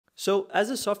So as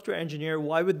a software engineer,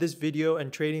 why would this video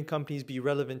and trading companies be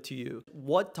relevant to you?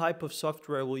 What type of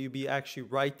software will you be actually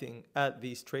writing at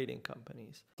these trading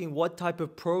companies? What type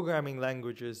of programming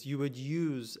languages you would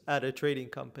use at a trading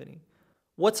company?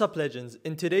 What's up, legends?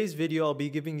 In today's video, I'll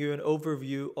be giving you an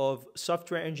overview of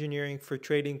software engineering for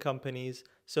trading companies.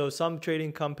 So some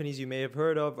trading companies you may have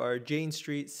heard of are Jane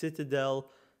Street,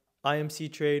 Citadel,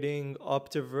 IMC Trading,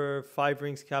 Optiver, Five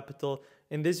Rings Capital.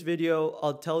 In this video,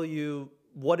 I'll tell you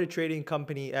what a trading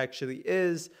company actually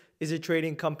is a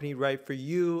trading company right for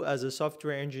you as a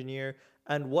software engineer,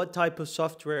 and what type of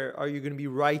software are you going to be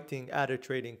writing at a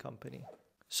trading company.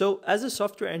 So as a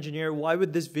software engineer, why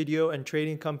would this video and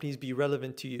trading companies be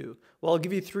relevant to you? Well, I'll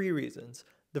give you three reasons.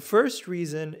 The first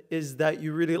reason is that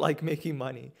you really like making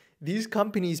money. These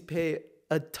companies pay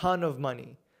a ton of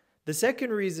money. The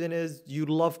second reason is you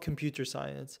love computer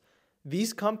science.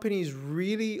 These companies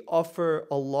really offer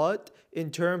a lot in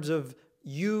terms of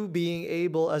you being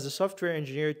able as a software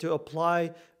engineer to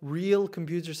apply real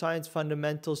computer science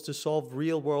fundamentals to solve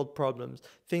real world problems.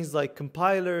 Things like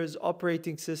compilers,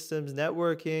 operating systems,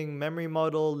 networking, memory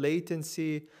model,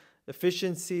 latency,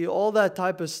 efficiency, all that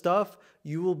type of stuff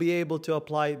you will be able to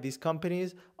apply at these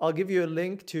companies. I'll give you a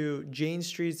link to Jane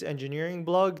Street's engineering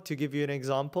blog to give you an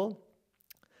example.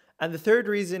 And the third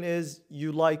reason is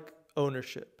you like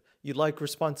ownership. You like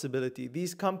responsibility.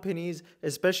 These companies,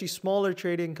 especially smaller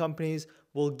trading companies,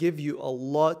 will give you a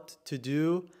lot to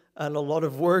do and a lot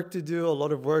of work to do, a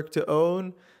lot of work to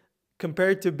own.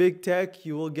 Compared to big tech,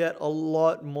 you will get a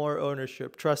lot more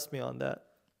ownership. Trust me on that.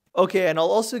 Okay, and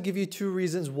I'll also give you two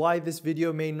reasons why this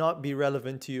video may not be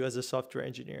relevant to you as a software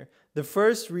engineer. The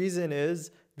first reason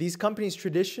is these companies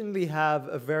traditionally have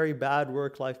a very bad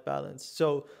work-life balance.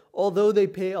 So although they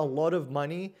pay a lot of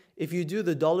money, if you do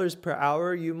the dollars per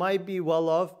hour, you might be well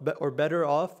off or better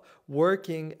off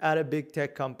working at a big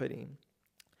tech company.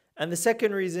 And the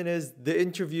second reason is the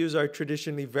interviews are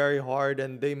traditionally very hard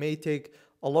and they may take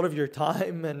a lot of your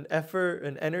time and effort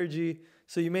and energy.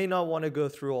 So you may not want to go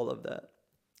through all of that.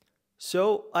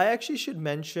 So I actually should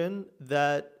mention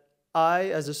that I,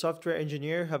 as a software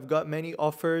engineer, have got many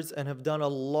offers and have done a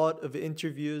lot of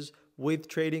interviews with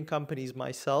trading companies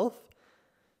myself.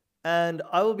 And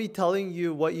I will be telling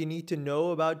you what you need to know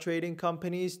about trading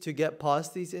companies to get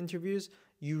past these interviews.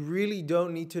 You really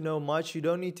don't need to know much. You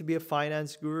don't need to be a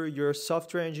finance guru. You're a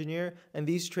software engineer, and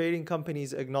these trading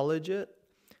companies acknowledge it.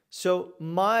 So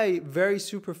my very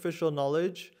superficial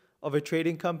knowledge of a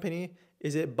trading company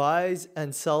is it buys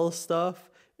and sells stuff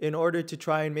in order to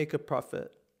try and make a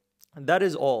profit. And that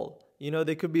is all. You know,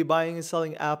 they could be buying and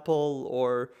selling Apple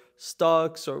or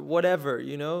stocks or whatever,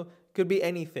 you know, could be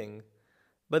anything.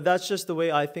 But that's just the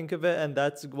way I think of it, and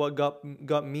that's what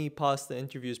got me past the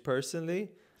interviews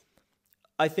personally.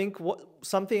 I think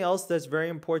something else that's very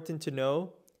important to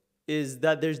know is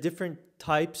that there's different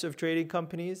types of trading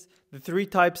companies. The three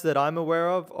types that I'm aware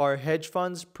of are hedge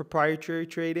funds, proprietary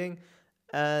trading,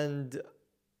 and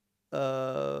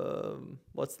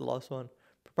what's the last one?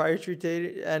 Proprietary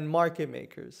trading and market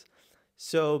makers.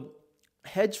 So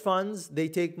hedge funds, they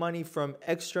take money from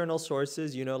external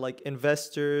sources, you know, like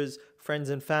investors, friends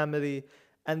and family,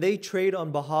 and they trade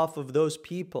on behalf of those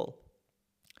people.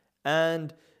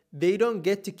 And they don't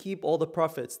get to keep all the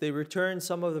profits. They return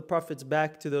some of the profits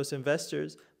back to those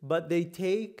investors, but they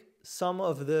take some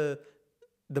of the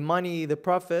money, the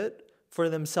profit, for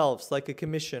themselves, like a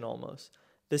commission almost.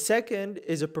 The second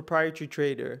is a proprietary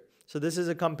trader. So this is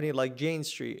a company like Jane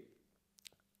Street.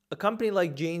 A company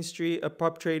like Jane Street, a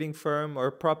prop trading firm or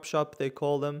a prop shop they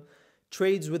call them,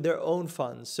 trades with their own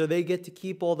funds. So they get to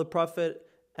keep all the profit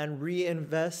and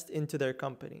reinvest into their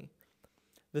company.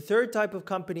 The third type of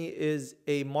company is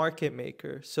a market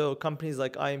maker. So companies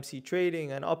like IMC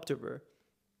Trading and Optiver.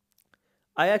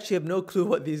 I actually have no clue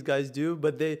what these guys do,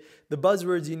 but the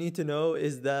buzzwords you need to know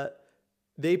is that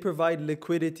they provide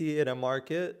liquidity in a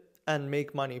market and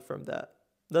make money from that.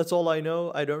 That's all I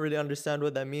know. I don't really understand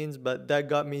what that means, but that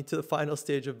got me to the final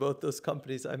stage of both those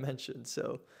companies I mentioned.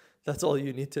 So that's all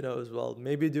you need to know as well.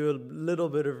 Maybe do a little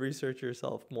bit of research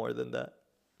yourself more than that.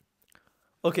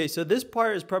 Okay, so this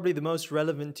part is probably the most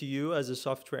relevant to you as a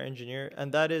software engineer,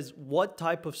 and that is what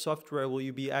type of software will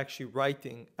you be actually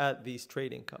writing at these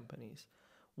trading companies?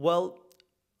 Well,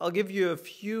 I'll give you a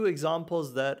few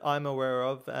examples that I'm aware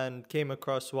of and came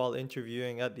across while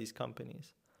interviewing at these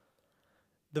companies.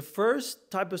 The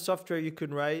first type of software you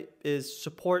can write is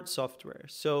support software.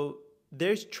 So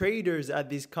there's traders at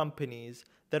these companies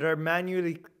that are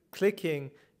manually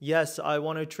clicking, yes, I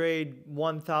want to trade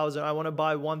 1,000, I want to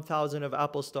buy 1,000 of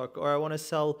Apple stock, or I want to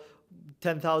sell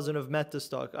 10,000 of Meta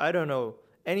stock. I don't know,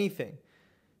 anything.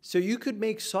 So you could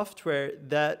make software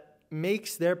that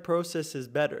makes their processes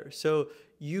better. So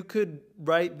you could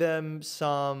write them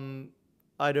some,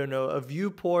 I don't know, a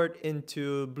viewport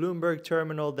into Bloomberg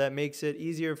terminal that makes it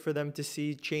easier for them to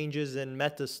see changes in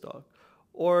meta stock.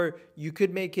 Or you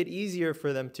could make it easier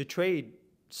for them to trade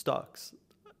stocks.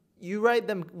 You write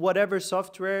them whatever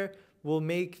software will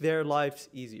make their lives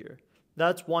easier.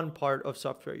 That's one part of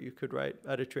software you could write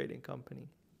at a trading company.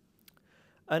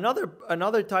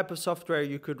 Another type of software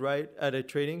you could write at a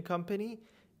trading company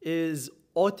is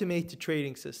automate the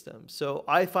trading system. So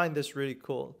I find this really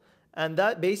cool. And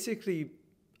that basically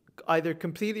either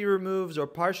completely removes or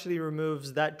partially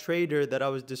removes that trader that I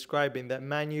was describing that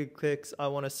manually clicks, I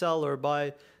want to sell or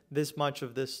buy this much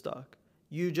of this stock.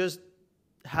 You just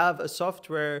have a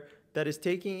software that is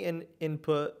taking in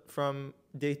input from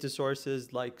data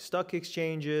sources like stock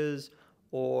exchanges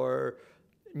or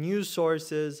news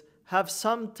sources, have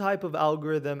some type of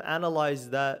algorithm analyze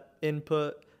that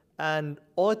input and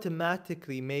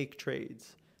automatically make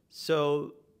trades.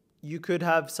 So you could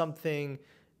have something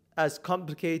as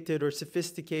complicated or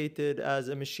sophisticated as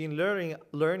a machine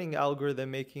learning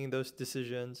algorithm making those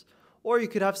decisions. Or you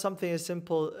could have something as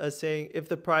simple as saying, if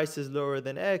the price is lower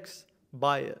than X,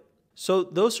 buy it. So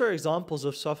those are examples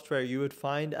of software you would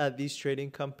find at these trading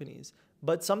companies.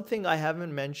 But something I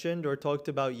haven't mentioned or talked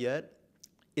about yet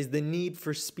is the need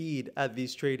for speed at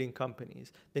these trading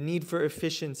companies, the need for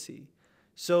efficiency.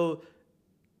 So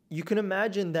you can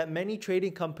imagine that many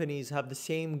trading companies have the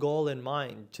same goal in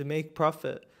mind, to make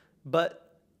profit.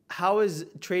 But how is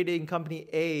trading company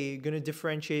A going to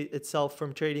differentiate itself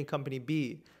from trading company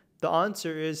B? The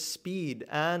answer is speed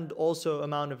and also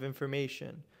amount of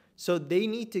information. So they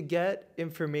need to get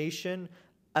information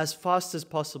as fast as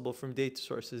possible from data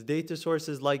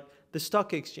sources like the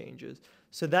stock exchanges.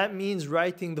 So that means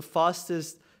writing the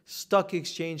fastest stock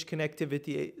exchange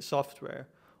connectivity software.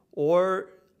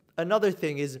 Or another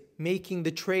thing is making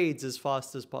the trades as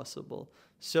fast as possible.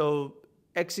 So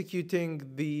executing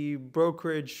the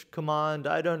brokerage command,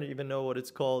 I don't even know what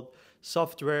it's called,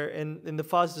 software in the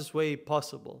fastest way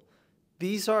possible.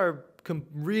 These are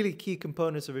really key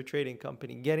components of a trading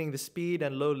company, getting the speed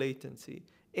and low latency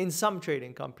in some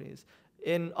trading companies.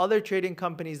 In other trading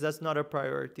companies, that's not a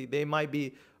priority. They might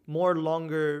be more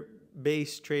longer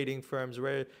based trading firms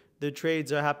where the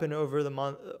trades are happen over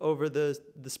the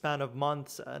span of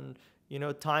months, and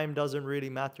time doesn't really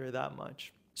matter that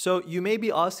much. So you may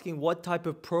be asking what type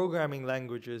of programming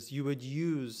languages you would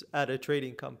use at a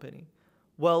trading company.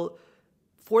 Well,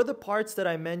 for the parts that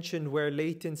I mentioned where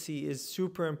latency is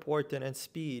super important and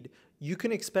speed, you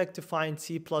can expect to find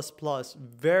C++,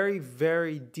 very,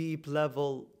 very deep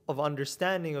level of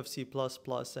understanding of C++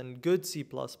 and good C++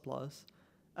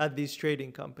 at these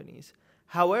trading companies.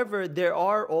 However, there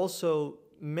are also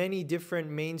many different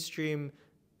mainstream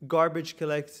garbage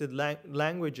collected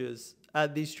languages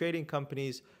at these trading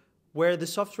companies where the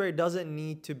software doesn't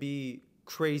need to be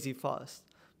crazy fast.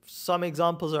 Some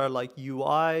examples are like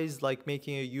UIs, like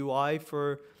making a UI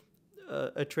for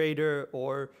a trader,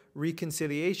 or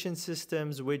reconciliation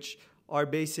systems, which are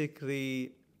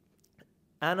basically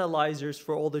analyzers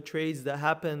for all the trades that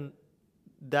happen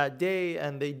that day,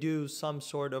 and they do some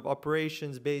sort of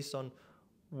operations based on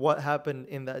what happened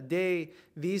in that day.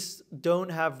 These don't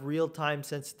have real-time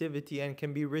sensitivity and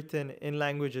can be written in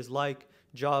languages like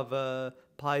Java,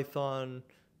 Python,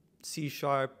 C#,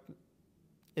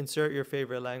 insert your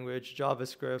favorite language,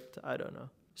 JavaScript, I don't know.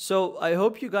 So I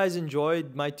hope you guys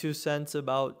enjoyed my 2 cents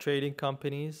about trading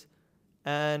companies,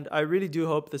 and I really do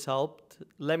hope this helped.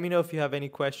 Let me know if you have any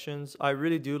questions. I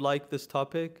really do like this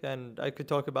topic and I could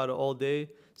talk about it all day,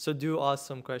 so do ask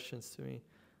some questions to me.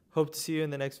 Hope to see you in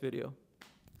the next video.